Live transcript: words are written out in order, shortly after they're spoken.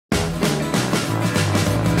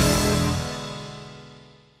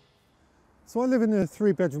So I live in a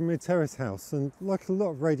 3-bedroom mid-terrace house, and like a lot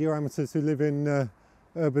of radio amateurs who live in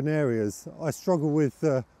urban areas, I struggle with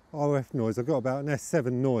RF noise. I've got about an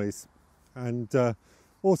S7 noise and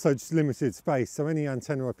also just limited space, so any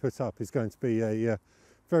antenna I put up is going to be a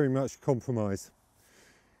very much compromise.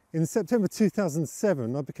 In September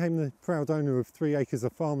 2007 I became the proud owner of 3 acres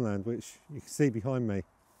of farmland, which you can see behind me,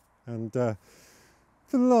 and for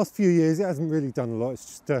the last few years it hasn't really done a lot.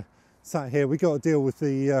 It's just sat here. We got to deal with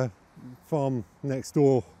the farm next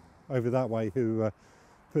door over that way who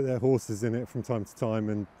put their horses in it from time to time,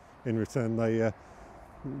 and in return they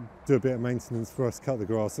do a bit of maintenance for us, cut the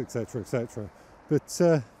grass, etc, etc.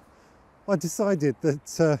 But I decided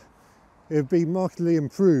that it would be markedly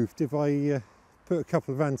improved if I put a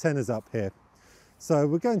couple of antennas up here. So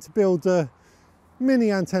we're going to build a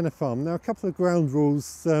mini antenna farm. Now, a couple of ground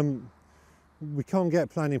rules. We can't get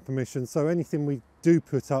planning permission, so anything we do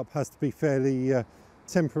put up has to be fairly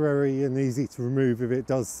temporary and easy to remove if it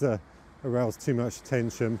does arouse too much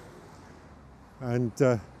attention. And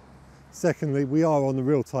secondly, we are on a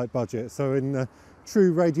real tight budget, so in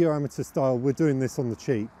true radio amateur style we're doing this on the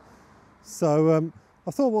cheap. So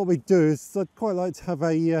I thought what we'd do is I'd quite like to have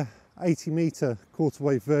a 80 metre quarter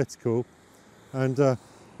wave vertical, and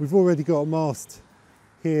we've already got a mast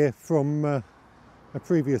here from a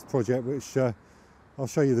previous project, which I'll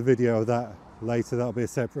show you the video of that later. That'll be a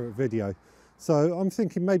separate video. So I'm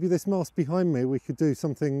thinking maybe this mast behind me we could do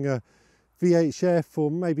something VHF,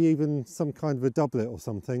 or maybe even some kind of a doublet or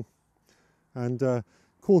something, and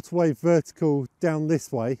quarter wave vertical down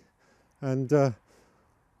this way. And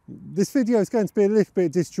this video is going to be a little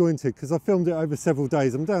bit disjointed because I filmed it over several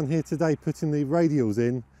days. I'm down here today putting the radials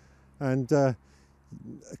in, and a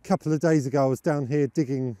couple of days ago I was down here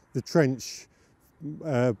digging the trench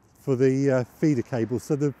for the feeder cable.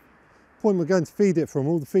 So the point we're going to feed it from,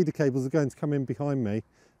 all the feeder cables are going to come in behind me,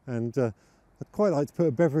 and I'd quite like to put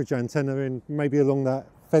a beverage antenna in maybe along that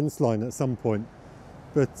fence line at some point.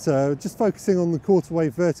 But just focusing on the quarter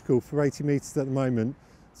wave vertical for 80 metres at the moment.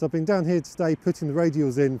 So I've been down here today putting the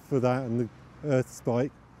radials in for that and the earth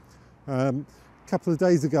spike. A couple of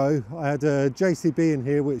days ago I had a JCB in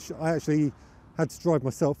here, which I actually had to drive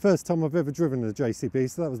myself. First time I've ever driven a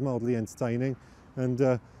JCB, so that was mildly entertaining.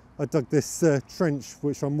 And I dug this trench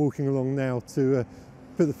which I'm walking along now to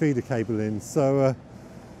put the feeder cable in. So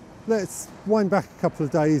let's wind back a couple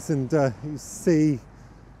of days and you see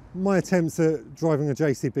my attempts at driving a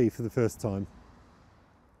JCB for the first time.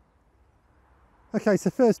 Okay,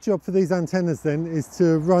 so first job for these antennas then is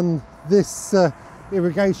to run this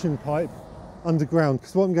irrigation pipe underground,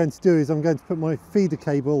 because what I'm going to do is I'm going to put my feeder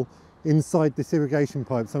cable inside this irrigation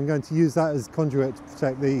pipe. So I'm going to use that as conduit to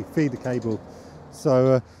protect the feeder cable.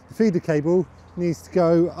 So the feeder cable needs to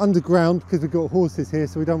go underground because we've got horses here,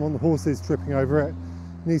 so we don't want the horses tripping over it. It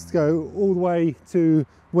needs to go all the way to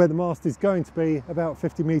where the mast is going to be, about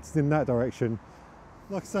 50 metres in that direction.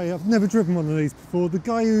 Like I say, I've never driven one of these before. The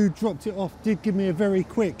guy who dropped it off did give me a very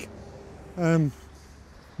quick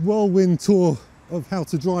whirlwind tour of how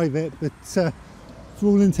to drive it, but for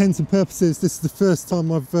all intents and purposes this is the first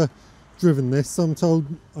time I've driven this. So I'm told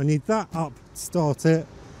I need that up to start it,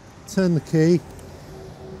 turn the key,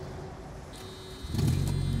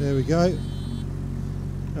 there we go,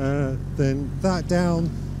 then that down,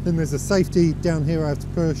 then there's a safety down here I have to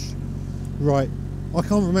push. Right, I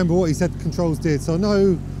can't remember what he said the controls did, so I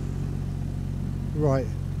know, right,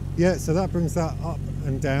 yeah, so that brings that up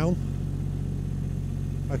and down.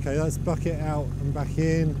 Okay, that's bucket out and back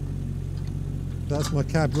in. That's my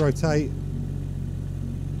cab rotate,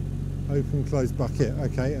 open, close bucket.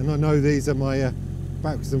 Okay, and I know these are my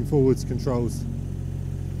backwards and forwards controls.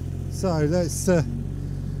 So let's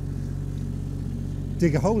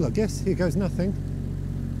dig a hole, I guess. Here goes nothing.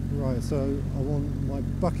 Right, so I want my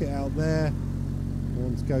bucket out there. I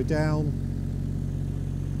want to go down.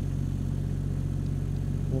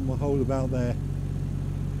 I want my hole about there.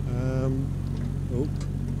 Oh,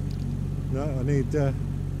 no, I need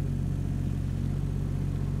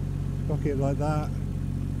bucket like that.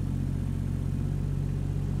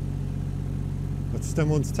 I just don't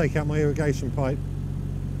want to take out my irrigation pipe.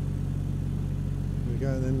 There we go,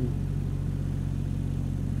 and then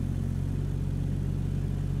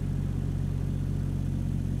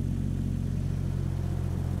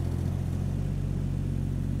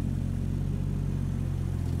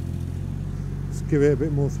just give it a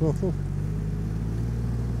bit more throttle.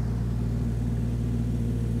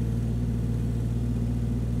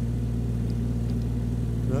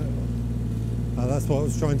 No. Oh, that's what I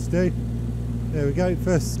was trying to do. There we go,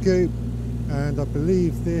 first scoop, and I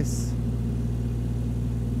believe this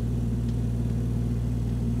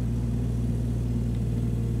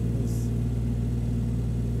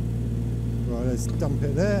let's dump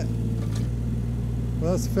it there.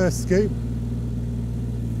 Well, that's the first scoop.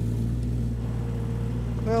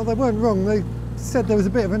 Well, they weren't wrong. They said there was a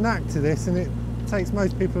bit of a knack to this, and it takes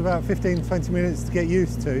most people about 15-20 minutes to get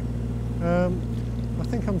used to. I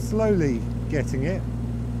think I'm slowly getting it.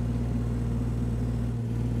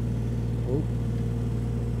 Oh.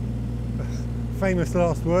 Famous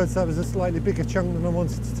last words, that was a slightly bigger chunk than I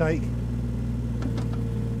wanted to take.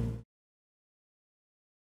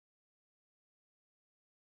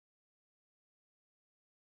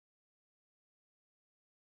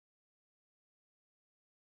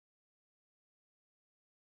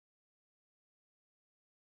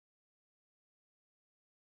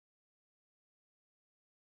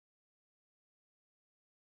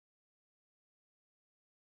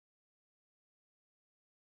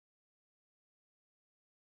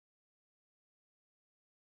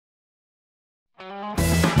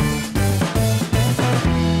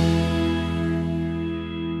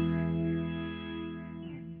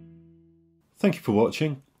 Thank you for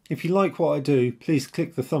watching. If you like what I do, please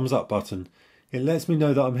click the thumbs up button. It lets me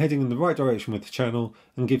know that I'm heading in the right direction with the channel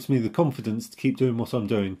and gives me the confidence to keep doing what I'm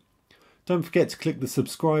doing. Don't forget to click the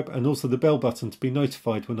subscribe and also the bell button to be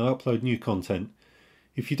notified when I upload new content.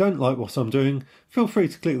 If you don't like what I'm doing, feel free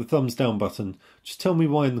to click the thumbs down button. Just tell me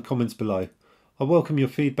why in the comments below. I welcome your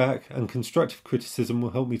feedback, and constructive criticism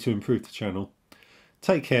will help me to improve the channel.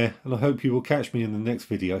 Take care, and I hope you will catch me in the next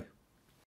video.